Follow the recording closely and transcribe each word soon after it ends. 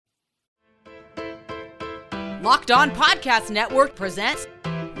Locked On Podcast Network presents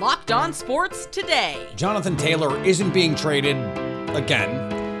Locked On Sports Today. Jonathan Taylor isn't being traded again.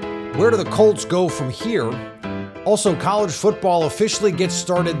 Where do the Colts go from here? Also, college football officially gets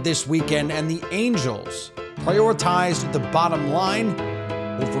started this weekend, and the Angels prioritized the bottom line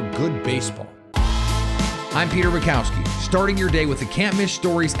over good baseball. I'm Peter Bukowski, starting your day with the can't-miss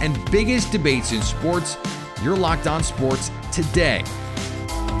stories and biggest debates in sports. You're Locked On Sports Today.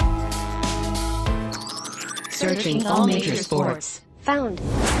 Searching all major sports. Found.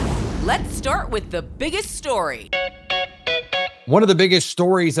 Let's start with the biggest story. One of the biggest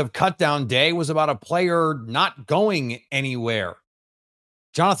stories of Cutdown Day was about a player not going anywhere.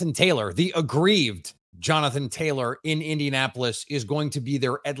 Jonathan Taylor, the aggrieved Jonathan Taylor in Indianapolis, is going to be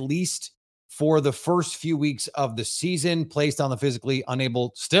there at least for the first few weeks of the season, still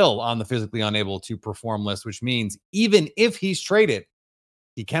on the physically unable to perform list, which means even if he's traded,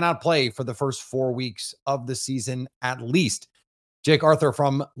 he cannot play for the first 4 weeks of the season at least. Jake Arthur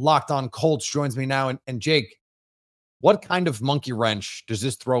from Locked On Colts joins me now. And Jake, what kind of monkey wrench does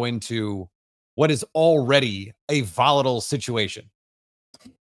this throw into what is already a volatile situation?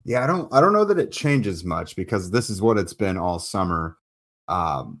 Yeah, I don't know that it changes much because this is what it's been all summer.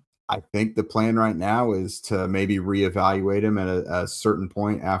 I think the plan right now is to maybe reevaluate him at a certain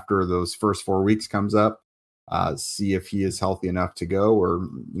point after those first 4 weeks comes up, see if he is healthy enough to go, or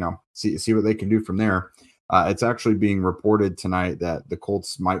see what they can do from there. It's actually being reported tonight that the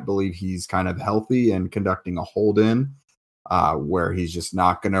Colts might believe he's kind of healthy and conducting a hold-in where he's just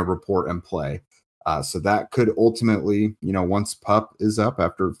not going to report and play. So that could ultimately, once PUP is up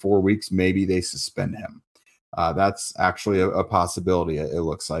after 4 weeks, maybe they suspend him. That's actually a possibility, it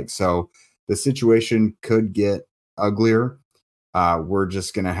looks like. So the situation could get uglier. We're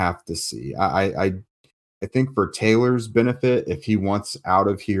just going to have to see. I think for Taylor's benefit, if he wants out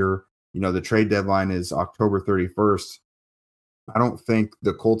of here, the trade deadline is October 31st. I don't think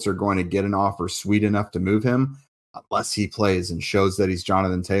the Colts are going to get an offer sweet enough to move him unless he plays and shows that he's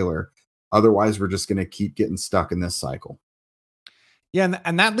Jonathan Taylor. Otherwise, we're just going to keep getting stuck in this cycle. Yeah,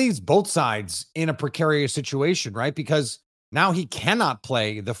 and that leaves both sides in a precarious situation, right? Because now he cannot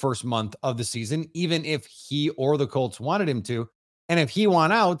play the first month of the season, even if he or the Colts wanted him to. And if he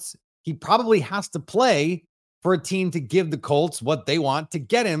wants out, he probably has to play for a team to give the Colts what they want to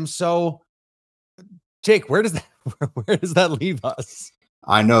get him. So, Jake, where does that leave us?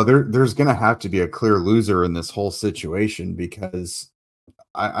 I know there's going to have to be a clear loser in this whole situation because,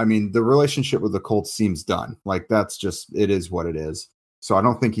 I mean, the relationship with the Colts seems done. Like, it is what it is. So I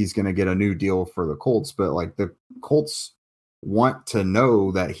don't think he's going to get a new deal for the Colts, but like the Colts want to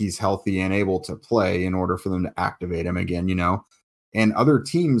know that he's healthy and able to play in order for them to activate him again, and other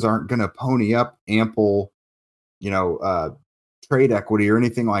teams aren't going to pony up ample, trade equity or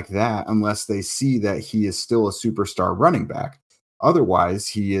anything like that unless they see that he is still a superstar running back. Otherwise,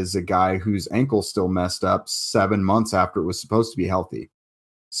 he is a guy whose ankle still messed up 7 months after it was supposed to be healthy.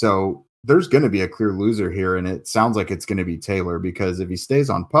 So there's going to be a clear loser here, and it sounds like it's going to be Taylor, because if he stays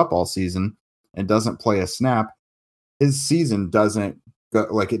on PUP all season and doesn't play a snap, his season doesn't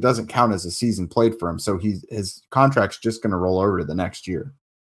count as a season played for him. So his contract's just going to roll over to the next year.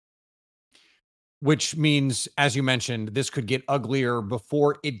 Which means, as you mentioned, this could get uglier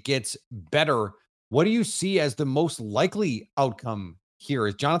before it gets better. What do you see as the most likely outcome here?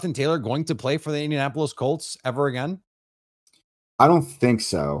 Is Jonathan Taylor going to play for the Indianapolis Colts ever again? I don't think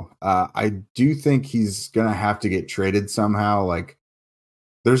so. I do think he's going to have to get traded somehow. Like,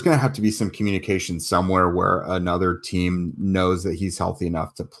 there's going to have to be some communication somewhere where another team knows that he's healthy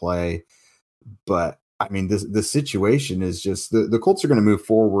enough to play. But I mean, the situation is just the Colts are going to move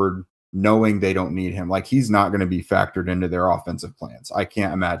forward knowing they don't need him. Like, he's not going to be factored into their offensive plans. I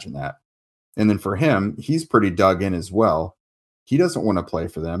can't imagine that. And then for him, he's pretty dug in as well. He doesn't want to play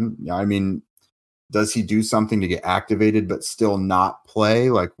for them. I mean, does he do something to get activated but still not play?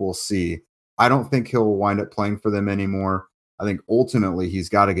 Like, we'll see. I don't think he'll wind up playing for them anymore. I think ultimately he's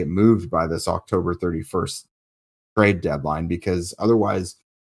got to get moved by this October 31st trade deadline, because otherwise,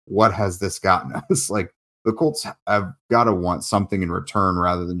 what has this gotten us? Like, the Colts have got to want something in return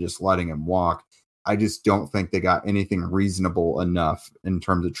rather than just letting him walk. I just don't think they got anything reasonable enough in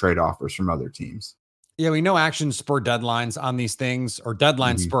terms of trade offers from other teams. Yeah, we know actions spur deadlines on these things, or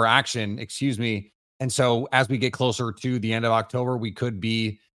deadlines spur action, excuse me. And so as we get closer to the end of October, we could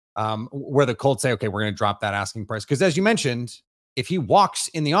be where the Colts say, okay, we're going to drop that asking price. Because as you mentioned, if he walks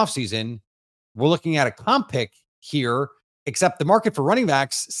in the offseason, we're looking at a comp pick here, except the market for running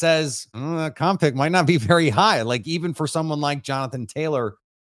backs says comp pick might not be very high, like even for someone like Jonathan Taylor.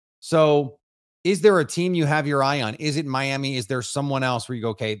 So Is there a team you have your eye on? Is it Miami? Is there someone else where you go,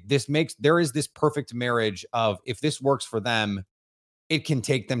 okay, there is this perfect marriage of if this works for them, it can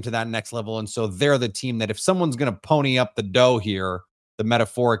take them to that next level. And so they're the team that if someone's going to pony up the dough here, the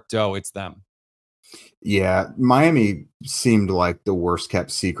metaphoric dough, it's them. Yeah, Miami seemed like the worst kept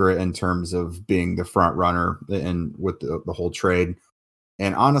secret in terms of being the front runner and with the whole trade.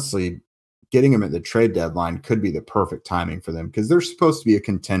 And honestly, getting him at the trade deadline could be the perfect timing for them because they're supposed to be a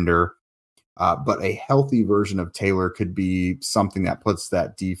contender. But a healthy version of Taylor could be something that puts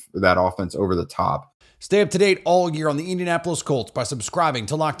that offense over the top. Stay up to date all year on the Indianapolis Colts by subscribing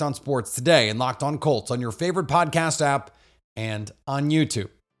to Locked On Sports Today and Locked On Colts on your favorite podcast app and on YouTube.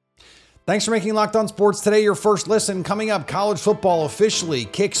 Thanks for making Locked On Sports Today your first listen. Coming up, college football officially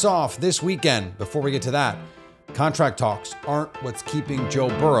kicks off this weekend. Before we get to that, contract talks aren't what's keeping Joe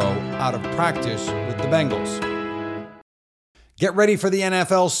Burrow out of practice with the Bengals. Get ready for the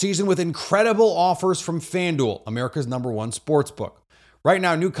NFL season with incredible offers from FanDuel, America's #1 sportsbook. Right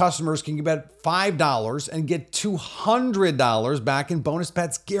now, new customers can bet $5 and get $200 back in bonus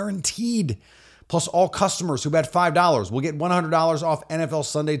bets guaranteed. Plus, all customers who bet $5 will get $100 off NFL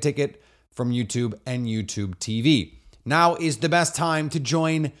Sunday Ticket from YouTube and YouTube TV. Now is the best time to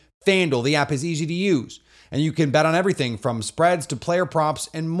join FanDuel. The app is easy to use, and you can bet on everything from spreads to player props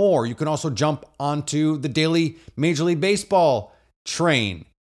and more. You can also jump onto the daily Major League Baseball train.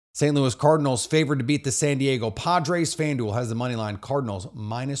 St. Louis Cardinals favored to beat the San Diego Padres. FanDuel has the moneyline Cardinals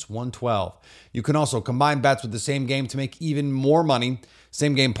 -112. You can also combine bets with the same game to make even more money.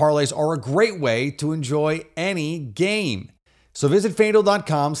 Same game parlays are a great way to enjoy any game. So visit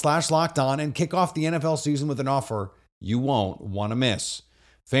FanDuel.com/lockedon and kick off the NFL season with an offer you won't want to miss.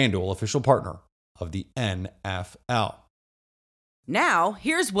 FanDuel, official partner of the NFL. Now,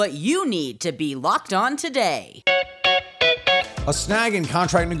 here's what you need to be locked on today. A snag in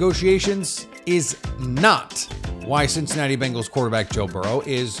contract negotiations is not why Cincinnati Bengals quarterback Joe Burrow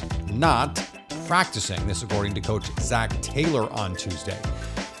is not practicing. This according to coach Zach Taylor on Tuesday.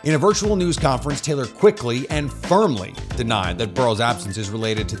 In a virtual news conference, Taylor quickly and firmly denied that Burrow's absence is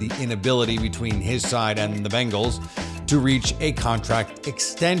related to the inability between his side and the Bengals to reach a contract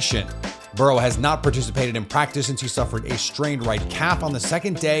extension. Burrow has not participated in practice since he suffered a strained right calf on the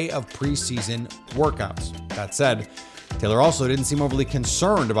second day of preseason workouts. That said, Taylor also didn't seem overly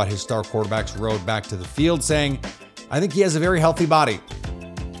concerned about his star quarterback's road back to the field, saying, "I think he has a very healthy body."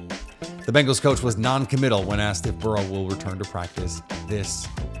 The Bengals coach was non-committal when asked if Burrow will return to practice this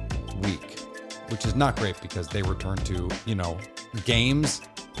week, which is not great because they return to, games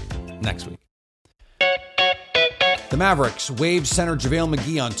next week. The Mavericks waived center JaVale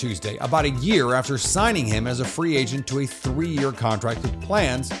McGee on Tuesday, about a year after signing him as a free agent to a 3-year contract with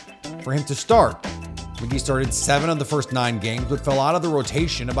plans for him to start. McGee started 7 of the first 9 games, but fell out of the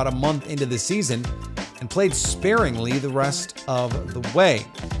rotation about a month into the season and played sparingly the rest of the way.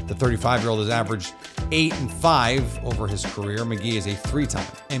 The 35-year-old has averaged 8 and 5 over his career. McGee is a 3-time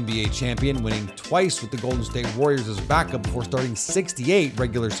NBA champion, winning twice with the Golden State Warriors as a backup before starting 68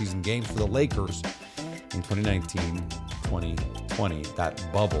 regular season games for the Lakers in 2019-2020, that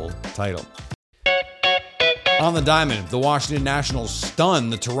bubble title. On the diamond, the Washington Nationals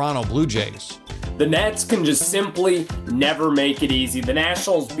stunned the Toronto Blue Jays. The Nets can just simply never make it easy. The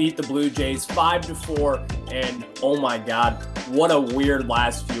Nationals beat the Blue Jays 5-4, and oh my God, what a weird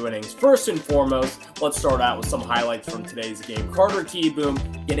last few innings. First and foremost, let's start out with some highlights from today's game. Carter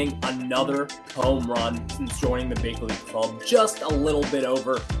Kieboom getting another home run since joining the big league club just a little bit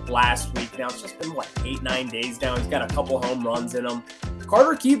over last week. Now it's just been 8-9 days now. He's got a couple home runs in him.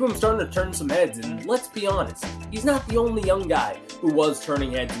 Carter Kieboom starting to turn some heads, and let's be honest, he's not the only young guy who was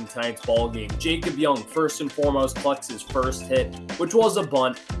turning heads in tonight's ball game. Jacob Young, first and foremost, collects his first hit, which was a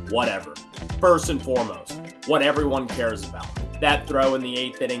bunt, whatever. First and foremost, what everyone cares about. That throw in the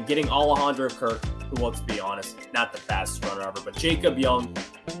 8th inning, getting Alejandro Kirk, who, let's be honest, not the fastest runner ever, but Jacob Young,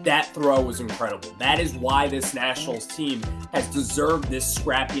 that throw was incredible. That is why this Nationals team has deserved this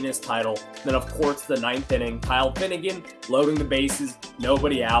scrappiness title. Then, of course, the 9th inning, Kyle Finnegan loading the bases,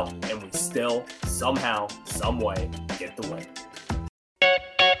 nobody out, and we still, somehow, someway, get the win.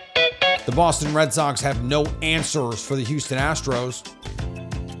 The Boston Red Sox have no answers for the Houston Astros.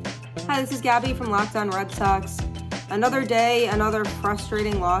 Hi, this is Gabby from Locked On Red Sox. Another day, another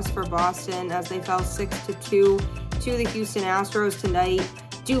frustrating loss for Boston as they fell 6-2 to the Houston Astros tonight.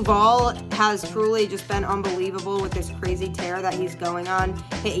 Duvall has truly just been unbelievable with this crazy tear that he's going on.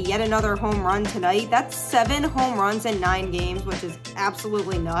 Hit yet another home run tonight. That's 7 home runs in 9 games, which is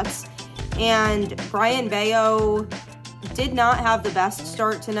absolutely nuts. And Brian Bayo did not have the best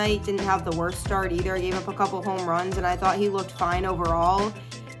start tonight, didn't have the worst start either. Gave up a couple home runs, and I thought he looked fine overall.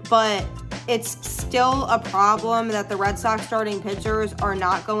 But it's still a problem that the Red Sox starting pitchers are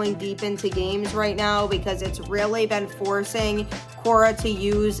not going deep into games right now because it's really been forcing Cora to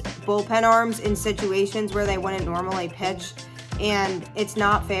use bullpen arms in situations where they wouldn't normally pitch. And it's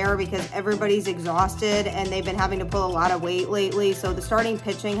not fair because everybody's exhausted and they've been having to pull a lot of weight lately. So the starting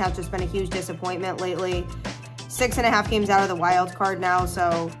pitching has just been a huge disappointment lately. 6.5 games out of the wild card now,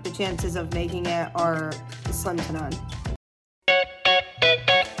 so the chances of making it are slim to none.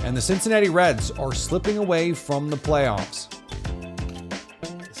 And the Cincinnati Reds are slipping away from the playoffs.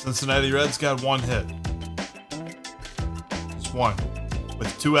 The Cincinnati Reds got one hit. Just one.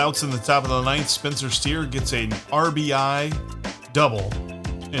 With 2 outs in the top of the 9th, Spencer Steer gets an RBI double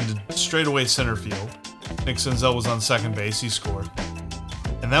into straightaway center field. Nick Senzel was on second base. He scored.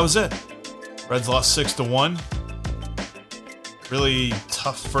 And that was it. Reds lost 6-1. Really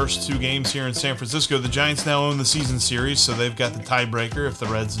tough first 2 games here in San Francisco. The Giants now own the season series, so they've got the tiebreaker. If the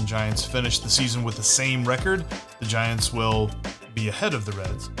Reds and Giants finish the season with the same record, the Giants will be ahead of the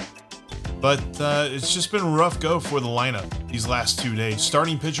Reds. But it's just been a rough go for the lineup these last 2 days.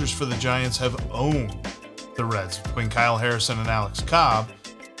 Starting pitchers for the Giants have owned the Reds between Kyle Harrison and Alex Cobb.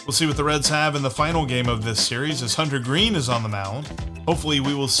 We'll see what the Reds have in the final game of this series as Hunter Green is on the mound. Hopefully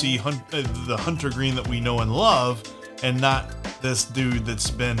we will see the Hunter Green that we know and love and not this dude that's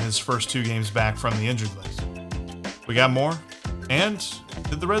been his first 2 games back from the injured list. We got more. And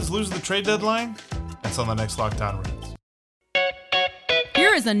did the Reds lose the trade deadline? That's on the next Locked On Reds.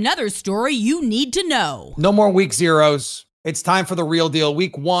 Here is another story you need to know. No more week zeros. It's time for the real deal.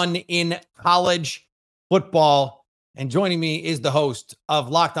 Week 1 in college football. And joining me is the host of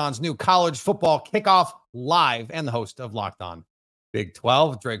Locked On's new college football kickoff live and the host of Locked On Big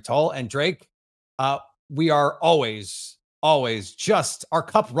 12, Drake Toll. And Drake, we are always just, our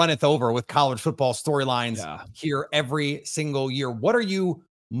cup runneth over with college football storylines here every single year. What are you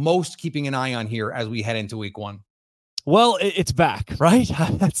most keeping an eye on here as we head into week 1? Well, it's back, right?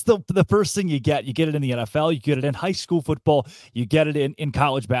 That's the first thing you get. You get it in the NFL, you get it in high school football, you get it in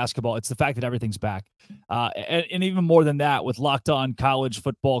college basketball. It's the fact that everything's back. And even more than that, with Locked On College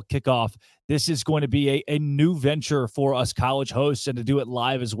Football Kickoff, this is going to be a new venture for us college hosts, and to do it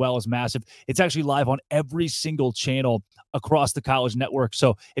live as well is massive. It's actually live on every single channel across the college network.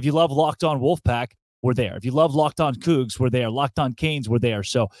 So if you love Locked On Wolfpack, we're there. If you love Locked On Cougs, we're there. Locked On Canes, we're there.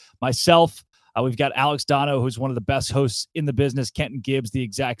 So myself, we've got Alex Dono, who's one of the best hosts in the business. Kenton Gibbs, the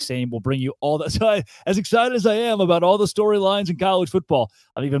exact same. We'll bring you all that. So as excited as I am about all the storylines in college football,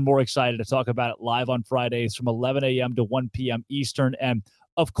 I'm even more excited to talk about it live on Fridays from 11 a.m. to 1 p.m. Eastern. And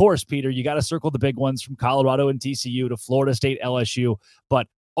of course, Peter, you got to circle the big ones from Colorado and TCU to Florida State, LSU. But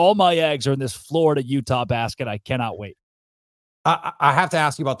all my eggs are in this Florida-Utah basket. I cannot wait. I have to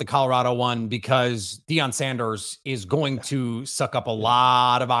ask you about the Colorado one because Deion Sanders is going to suck up a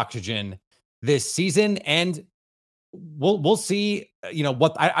lot of oxygen this season, and we'll see.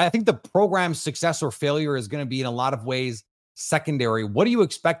 What I think the program's success or failure is going to be in a lot of ways secondary. What are you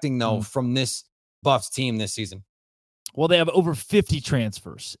expecting though from this Buffs team this season? Well, they have over 50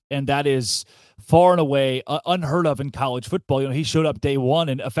 transfers, and that is far and away unheard of in college football. He showed up day one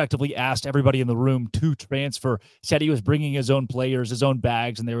and effectively asked everybody in the room to transfer, said he was bringing his own players, his own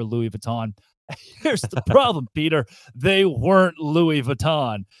bags, and they were Louis Vuitton. Here's the problem, Peter. They weren't Louis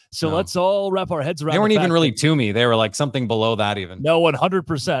Vuitton. So let's all wrap our heads around. They weren't even really Toomey. They were like something below that even. No,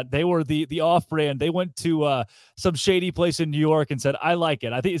 100%. They were the off-brand. They went to some shady place in New York and said, I like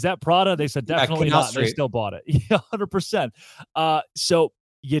it. I think, is that Prada? They said, definitely not. They still bought it. Yeah, 100%. So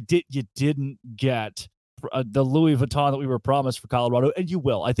you didn't get the Louis Vuitton that we were promised for Colorado, and you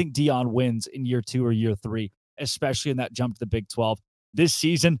will. I think Deion wins in year 2 or year 3, especially in that jump to the Big 12. This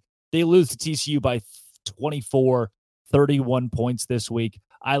season, they lose to TCU by 24, 31 points this week.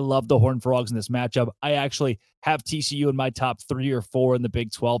 I love the Horned Frogs in this matchup. I actually have TCU in my top 3 or 4 in the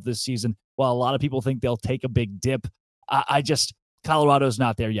Big 12 this season. While a lot of people think they'll take a big dip, Colorado's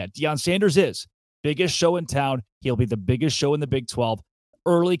not there yet. Deion Sanders is biggest show in town. He'll be the biggest show in the Big 12.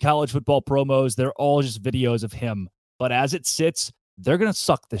 Early college football promos, they're all just videos of him. But as it sits, they're going to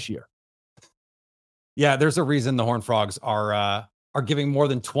suck this year. Yeah, there's a reason the Horned Frogs are giving more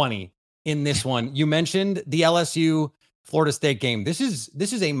than 20 in this one. You mentioned the LSU Florida State game. This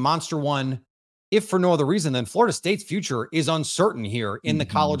is a monster one, if for no other reason than Florida State's future is uncertain here in the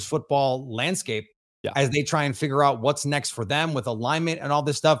college football landscape as they try and figure out what's next for them with alignment and all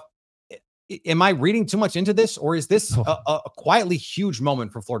this stuff. Am I reading too much into this, or is this a quietly huge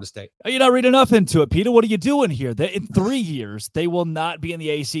moment for Florida State? You're not reading enough into it, Peter. What are you doing here? In 3 years, they will not be in the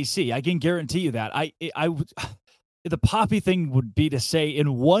ACC. I can guarantee you that. The poppy thing would be to say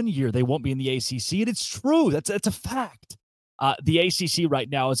in 1 year they won't be in the ACC, and it's true. That's a fact. The ACC right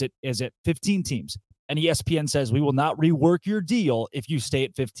now is at 15 teams, and ESPN says we will not rework your deal if you stay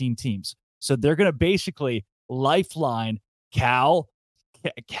at 15 teams. So they're going to basically lifeline Cal,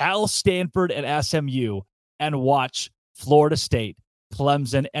 Stanford, and SMU, and watch Florida State,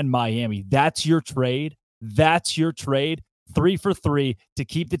 Clemson, and Miami. That's your trade. 3 for 3 to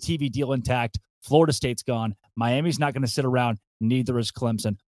keep the TV deal intact. Florida State's gone. Miami's not going to sit around. Neither is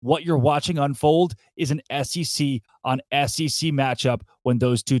Clemson. What you're watching unfold is an SEC on SEC matchup when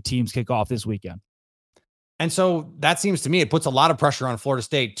those two teams kick off this weekend. And so that seems to me, it puts a lot of pressure on Florida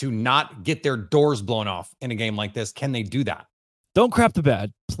State to not get their doors blown off in a game like this. Can they do that? Don't crap the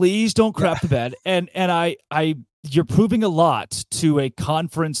bed. Please don't crap the bed. And you're proving a lot to a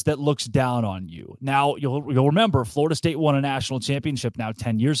conference that looks down on you. Now, you'll remember Florida State won a national championship now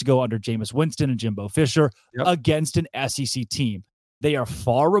 10 years ago under Jameis Winston and Jimbo Fisher against an SEC team. They are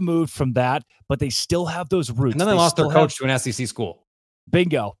far removed from that, but they still have those roots. And then they lost their coach to an SEC school.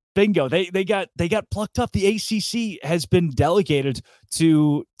 Bingo. They got plucked up. The ACC has been delegated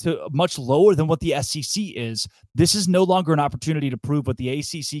to much lower than what the SEC is. This is no longer an opportunity to prove what the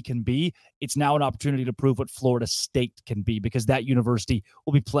ACC can be. It's now an opportunity to prove what Florida State can be, because that university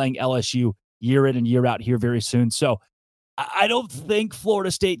will be playing LSU year in and year out here very soon. So I don't think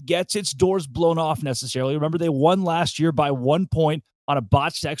Florida State gets its doors blown off necessarily. Remember, they won last year by 1 point on a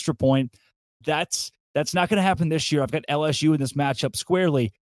botched extra point. That's not going to happen this year. I've got LSU in this matchup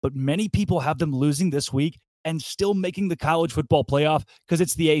squarely, but many people have them losing this week and still making the college football playoff because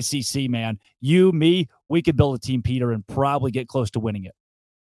it's the ACC, man. You, me, we could build a team, Peter, and probably get close to winning it.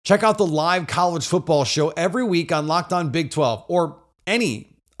 Check out the live college football show every week on Locked On Big 12 or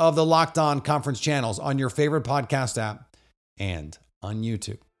any of the Locked On conference channels on your favorite podcast app and on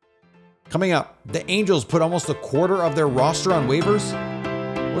YouTube. Coming up, the Angels put almost a quarter of their roster on waivers.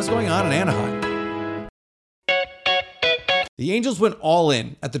 What's going on in Anaheim? The Angels went all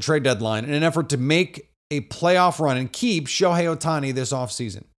in at the trade deadline in an effort to make a playoff run and keep Shohei Ohtani this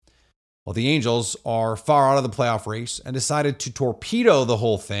offseason. Well, the Angels are far out of the playoff race and decided to torpedo the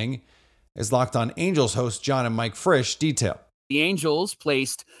whole thing, as Locked On Angels host John and Mike Frisch detail. The Angels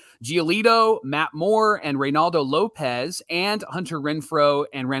placed Giolito, Matt Moore, and Reynaldo Lopez, and Hunter Renfroe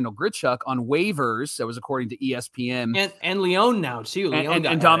and Randall Grichuk on waivers. That was according to ESPN. And Leon now, too.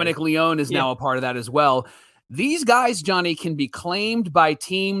 And Dominic Leon is now a part of that as well. These guys, Johnny, can be claimed by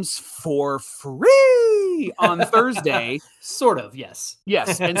teams for free on Thursday. Sort of, yes.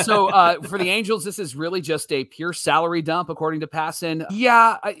 Yes. And so for the Angels, this is really just a pure salary dump, according to Passan.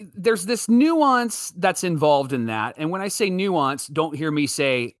 Yeah, there's this nuance that's involved in that. And when I say nuance, don't hear me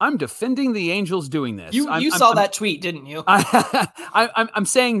say, I'm defending the Angels doing this. You saw that tweet, didn't you? I'm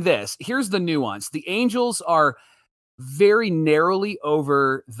saying this. Here's the nuance. The Angels are very narrowly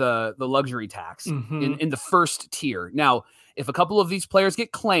over the luxury tax in the first tier. Now, if a couple of these players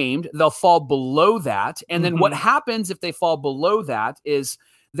get claimed, they'll fall below that. And then what happens if they fall below that is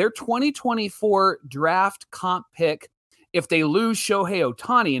their 2024 draft comp pick, if they lose Shohei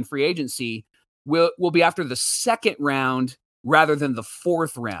Ohtani in free agency, will be after the second round rather than the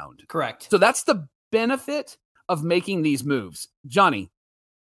fourth round. Correct. So that's the benefit of making these moves. Johnny,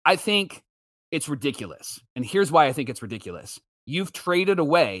 I think it's ridiculous. And here's why I think it's ridiculous. You've traded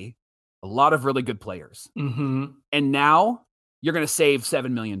away a lot of really good players. And now you're going to save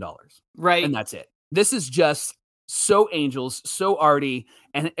 $7 million. Right. And that's it. This is just so Angels, so Artie,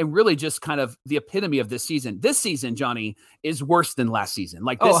 and really just kind of the epitome of this season. This season, Johnny, is worse than last season.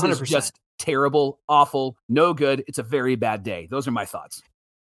 Like, this is just terrible, awful, no good. It's a very bad day. Those are my thoughts.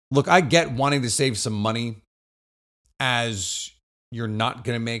 Look, I get wanting to save some money as you're not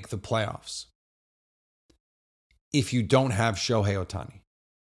going to make the playoffs if you don't have Shohei Ohtani.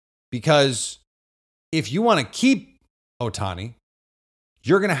 Because if you want to keep Ohtani,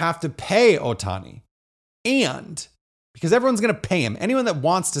 you're going to have to pay Ohtani. And because everyone's going to pay him, anyone that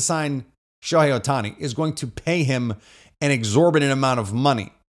wants to sign Shohei Ohtani is going to pay him an exorbitant amount of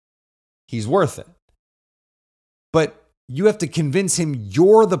money. He's worth it. But you have to convince him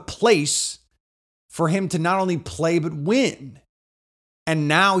you're the place for him to not only play, but win. And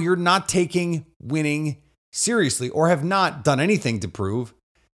now you're not taking winning seriously, or have not done anything to prove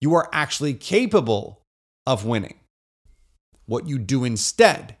you are actually capable of winning. What you do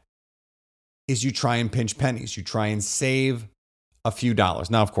instead is you try and pinch pennies. You try and save a few dollars.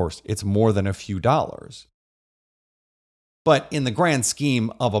 Now, of course, it's more than a few dollars. But in the grand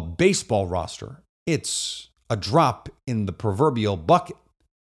scheme of a baseball roster, it's a drop in the proverbial bucket.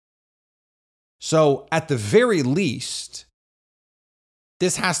 So at the very least,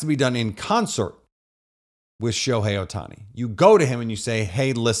 this has to be done in concert with Shohei Ohtani. You go to him and you say,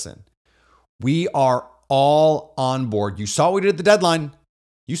 hey, listen, we are all on board. You saw what we did at the deadline.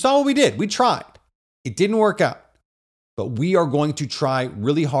 You saw what we did. We tried. It didn't work out. But we are going to try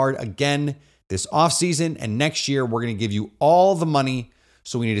really hard again this offseason, and next year we're going to give you all the money.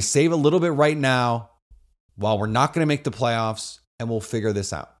 So we need to save a little bit right now while we're not going to make the playoffs, and we'll figure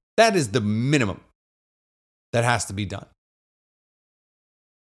this out. That is the minimum that has to be done.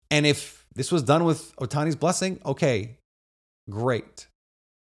 And if this was done with Ohtani's blessing, okay, great.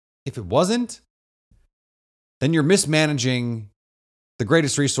 If it wasn't, then you're mismanaging the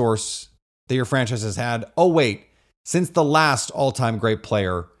greatest resource that your franchise has had. Oh, wait, since the last all-time great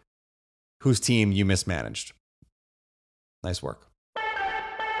player whose team you mismanaged. Nice work.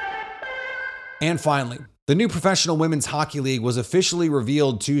 And finally, the new Professional Women's Hockey League was officially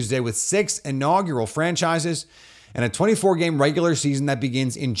revealed Tuesday with 6 inaugural franchises and a 24-game regular season that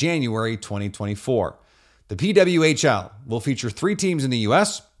begins in January 2024. The PWHL will feature 3 teams in the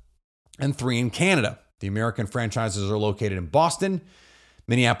U.S. and 3 in Canada. The American franchises are located in Boston,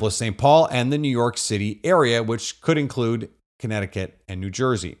 Minneapolis, St. Paul, and the New York City area, which could include Connecticut and New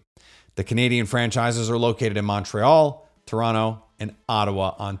Jersey. The Canadian franchises are located in Montreal, Toronto, and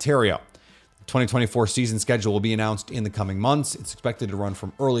Ottawa, Ontario. The 2024 season schedule will be announced in the coming months. It's expected to run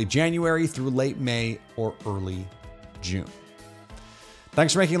from early January through late May or early June.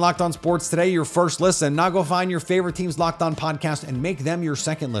 Thanks for making Locked On Sports today your first listen. Now go find your favorite team's Locked On podcast and make them your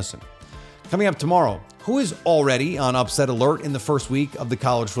second listen. Coming up tomorrow, who is already on upset alert in the first week of the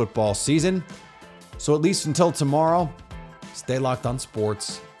college football season? So at least until tomorrow, stay locked on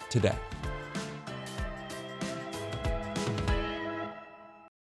sports today.